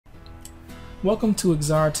Welcome to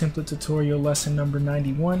Xara template tutorial lesson number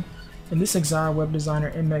 91. In this Xara Web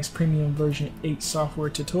Designer MX Premium version 8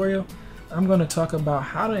 software tutorial, I'm going to talk about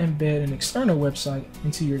how to embed an external website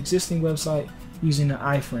into your existing website using the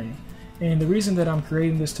iframe. And the reason that I'm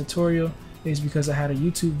creating this tutorial is because I had a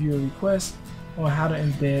YouTube viewer request on how to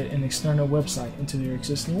embed an external website into your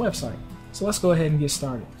existing website. So let's go ahead and get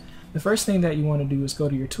started. The first thing that you want to do is go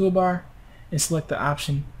to your toolbar and select the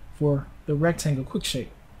option for the rectangle quick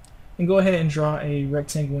shape. And go ahead and draw a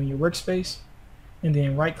rectangle in your workspace, and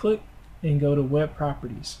then right click and go to Web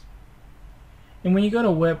Properties. And when you go to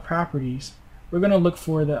Web Properties, we're going to look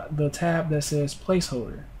for the tab that says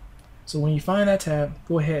Placeholder. So when you find that tab,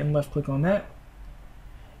 go ahead and left click on that.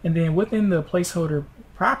 And then within the Placeholder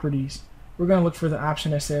Properties, we're going to look for the option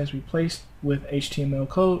that says Replace with HTML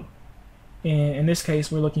code. And in this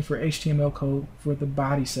case, we're looking for HTML code for the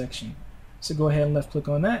body section. So go ahead and left click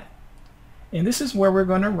on that. And this is where we're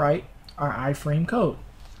going to write our iframe code.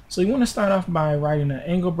 So you want to start off by writing an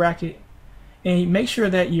angle bracket, and make sure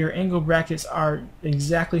that your angle brackets are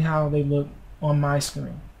exactly how they look on my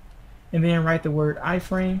screen. And then write the word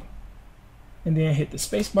iframe, and then hit the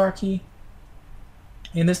spacebar key.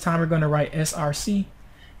 And this time we're going to write SRC.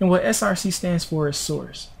 And what SRC stands for is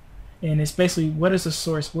source. And it's basically, what is the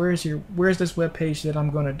source? Where's this web page that I'm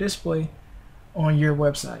going to display on your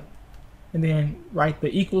website? And then write the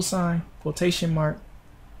equal sign, quotation mark,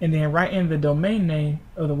 and then write in the domain name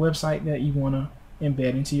of the website that you want to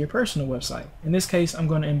embed into your personal website. In this case, I'm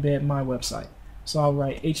going to embed my website. So I'll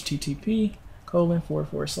write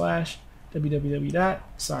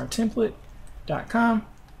http://www.xaratemplate.com,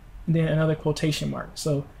 and then another quotation mark.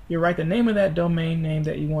 So you write the name of that domain name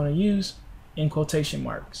that you want to use in quotation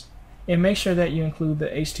marks. And make sure that you include the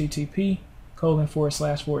http://.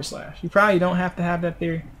 You probably don't have to have that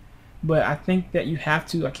there, but I think that you have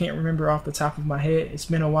to. I can't remember off the top of my head. It's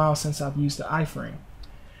been a while since I've used the iframe,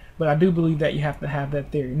 but I do believe that you have to have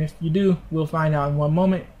that there. And if you do, we'll find out in one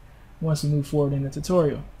moment once we move forward in the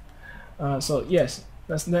tutorial. So yes,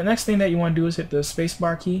 that's the next thing that you want to do is hit the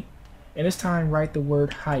spacebar key, and this time write the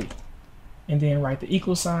word height, and then write the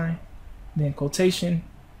equal sign, then quotation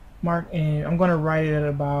mark, and I'm going to write it at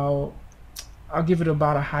about, I'll give it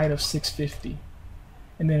about a height of 650,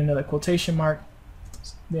 and then another quotation mark,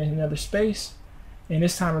 then another space, and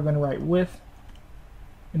this time we're going to write width,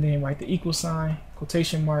 and then write the equal sign,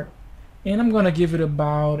 quotation mark, and I'm going to give it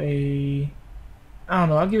about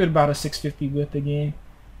I'll give it about a 650 width again,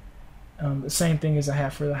 the same thing as I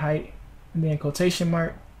have for the height, and then quotation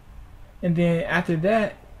mark, and then after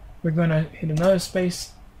that we're going to hit another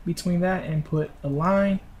space between that and put a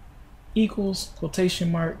line equals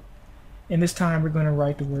quotation mark, and this time we're going to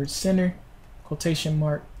write the word center, quotation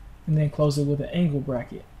mark, and then close it with an angle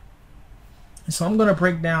bracket. And so I'm going to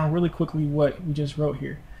break down really quickly what we just wrote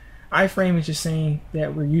here. Iframe is just saying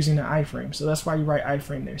that we're using the iframe, so that's why you write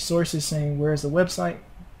iframe there. Source is saying where's the website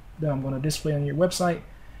that I'm going to display on your website,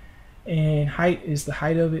 and height is the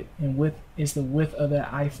height of it, and width is the width of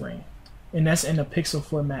that iframe, and that's in a pixel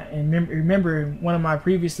format. And remember in one of my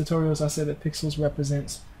previous tutorials I said that pixels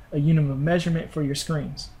represents a unit of measurement for your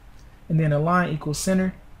screens. And then align equals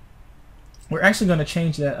center. We're actually going to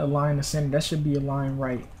change that align to center. That should be align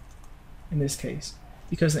right in this case,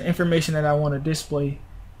 because the information that I want to display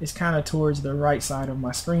is kind of towards the right side of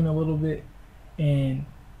my screen a little bit. And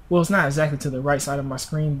well, it's not exactly to the right side of my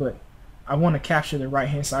screen, but I want to capture the right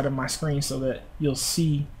hand side of my screen so that you'll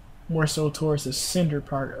see more so towards the center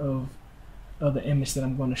part of the image that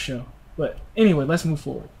I'm going to show. But anyway, let's move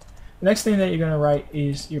forward. The next thing that you're going to write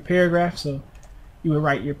is your paragraph. So you would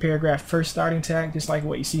write your paragraph first starting tag, just like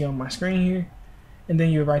what you see on my screen here, and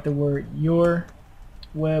then you would write the word your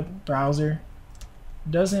web browser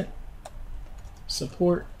doesn't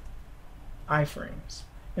support iframes.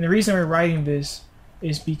 And the reason we're writing this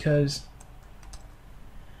is because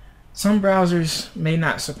some browsers may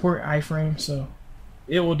not support iframe, so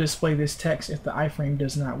it will display this text if the iframe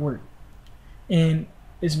does not work. And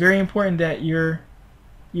it's very important that your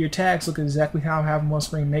tags look exactly how I have them on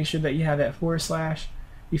screen. Make sure that you have that /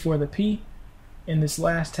 before the P in this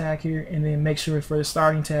last tag here, and then make sure for the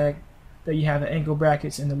starting tag that you have the angle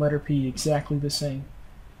brackets and the letter P exactly the same.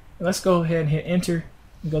 And let's go ahead and hit enter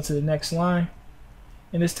and go to the next line,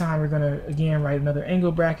 and this time we're going to again write another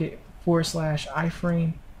angle bracket /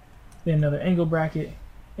 iframe, then another angle bracket,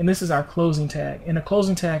 and this is our closing tag. And the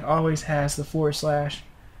closing tag always has the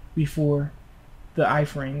 / before the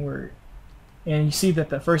iframe word. And you see that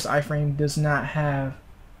the first iframe does not have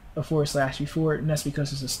a / before it, and that's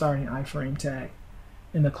because it's a starting iframe tag.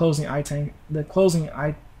 And the closing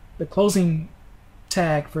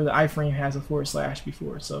tag for the iframe has a /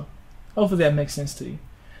 before it. So hopefully that makes sense to you.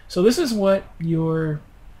 So this is what your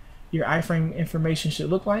iframe information should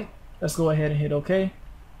look like. Let's go ahead and hit OK.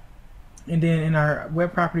 And then in our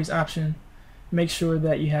web properties option, make sure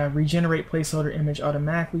that you have regenerate placeholder image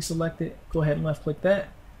automatically selected. Go ahead and left click that,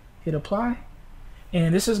 hit apply.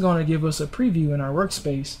 And this is going to give us a preview in our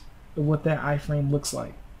workspace of what that iframe looks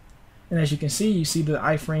like. And as you can see, you see the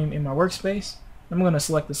iframe in my workspace. I'm going to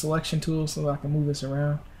select the selection tool so that I can move this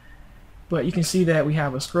around. But you can see that we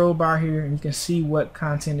have a scroll bar here, and you can see what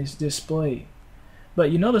content is displayed. But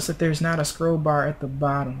you notice that there's not a scroll bar at the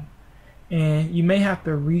bottom. And you may have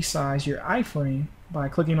to resize your iframe by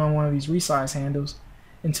clicking on one of these resize handles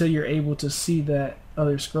until you're able to see that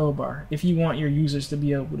other scroll bar, if you want your users to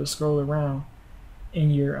be able to scroll around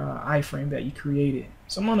in your iframe that you created.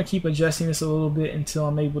 So I'm going to keep adjusting this a little bit until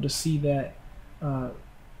I'm able to see that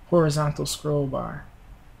horizontal scroll bar.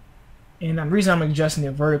 And the reason I'm adjusting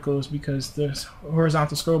it vertical is because the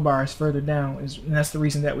horizontal scroll bar is further down, and that's the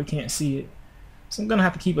reason that we can't see it. So I'm going to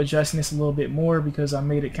have to keep adjusting this a little bit more because I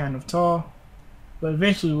made it kind of tall. But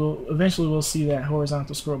eventually we'll see that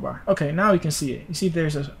horizontal scroll bar. Okay, now we can see it. You see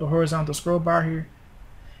there's a horizontal scroll bar here.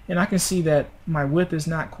 And I can see that my width is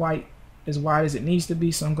not quite as wide as it needs to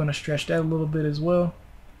be, so I'm going to stretch that a little bit as well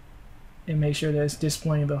and make sure that it's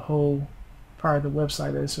displaying the whole part of the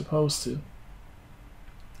website that it's supposed to.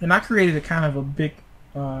 And I created a kind of a big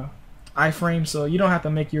iframe, so you don't have to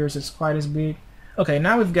make yours as quite as big. Okay,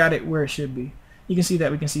 now we've got it where it should be. You can see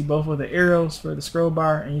that we can see both of the arrows for the scroll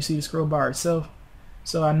bar, and you see the scroll bar itself.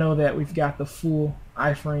 So I know that we've got the full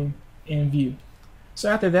iframe in view. So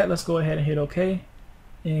after that, let's go ahead and hit OK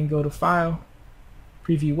and go to File,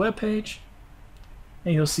 Preview Web Page,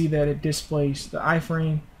 and you'll see that it displays the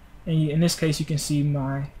iframe. And in this case, you can see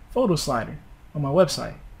my photo slider on my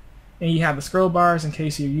website. And you have the scroll bars in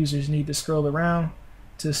case your users need to scroll around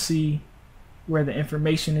to see where the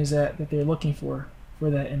information is at that they're looking for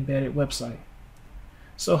that embedded website.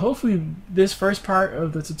 So hopefully this first part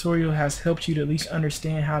of the tutorial has helped you to at least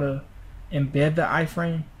understand how to embed the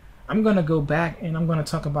iframe. I'm going to go back and I'm going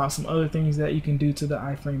to talk about some other things that you can do to the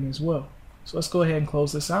iframe as well. So let's go ahead and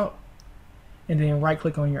close this out, and then right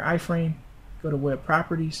click on your iframe, go to Web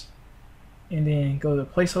Properties, and then go to the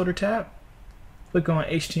Placeholder tab, click on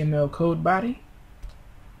HTML Code Body,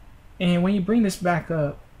 and when you bring this back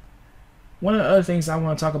up, one of the other things I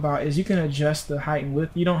want to talk about is you can adjust the height and width.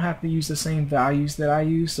 You don't have to use the same values that I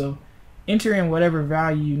use, so enter in whatever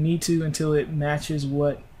value you need to until it matches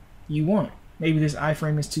what you want. Maybe this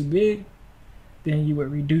iframe is too big, then you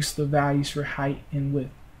would reduce the values for height and width.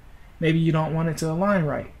 Maybe you don't want it to align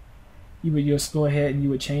right. You would just go ahead and you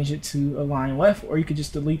would change it to align left, or you could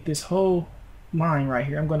just delete this whole line right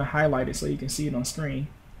here. I'm going to highlight it so you can see it on screen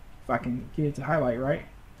if I can get it to highlight right.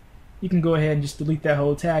 You can go ahead and just delete that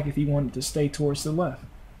whole tag if you want it to stay towards the left.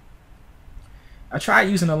 I tried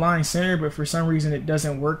using align center, but for some reason it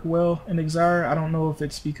doesn't work well in Xara. I don't know if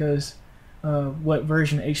it's because of what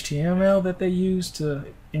version of HTML that they use to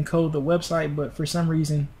encode the website, but for some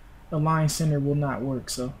reason align center will not work.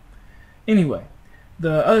 So anyway,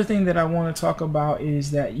 the other thing that I want to talk about is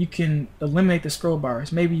that you can eliminate the scroll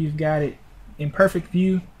bars. Maybe you've got it in perfect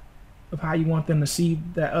view of how you want them to see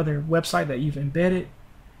that other website that you've embedded.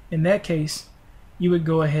 In that case, you would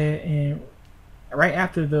go ahead and right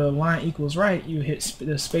after the line equals right, you hit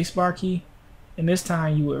the spacebar key, and this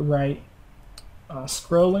time you would write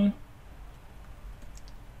scrolling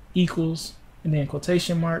equals, and then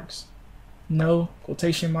quotation marks, no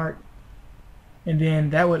quotation mark, and then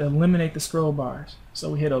that would eliminate the scroll bars. So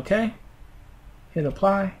we hit OK, hit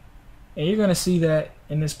apply, and you're going to see that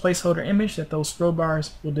in this placeholder image that those scroll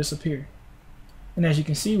bars will disappear. And as you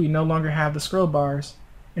can see, we no longer have the scroll bars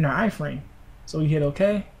in our iframe. So we hit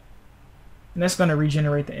OK, and that's going to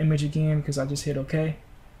regenerate the image again because I just hit OK.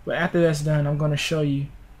 But after that's done, I'm going to show you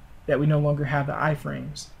that we no longer have the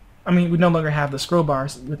iframes. We no longer have the scroll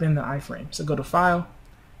bars within the iframe. So go to File,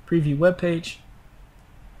 Preview Web Page,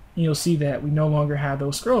 and you'll see that we no longer have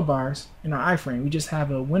those scroll bars in our iframe. We just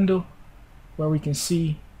have a window where we can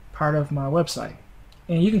see part of my website.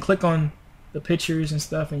 And you can click on the pictures and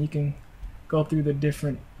stuff, and you can go through the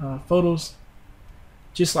different photos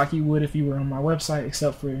just like you would if you were on my website,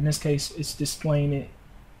 except for in this case it's displaying it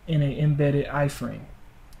in an embedded iframe.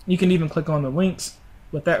 You can even click on the links,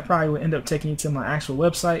 but that probably will end up taking you to my actual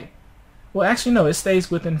website. Well, actually no, it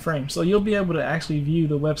stays within frame, so you'll be able to actually view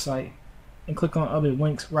the website and click on other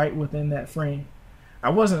links right within that frame. I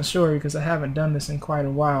wasn't sure because I haven't done this in quite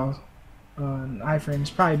a while on iframe. It's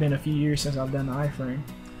probably been a few years since I've done the iframe.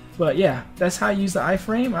 But yeah, that's how you use the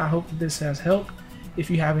iframe. I hope this has helped. If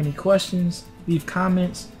you have any questions, leave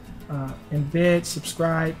comments, embed,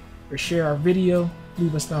 subscribe, or share our video.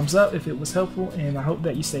 leave us thumbs up if it was helpful, and I hope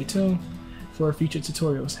that you stay tuned for future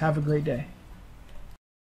tutorials. Have a great day.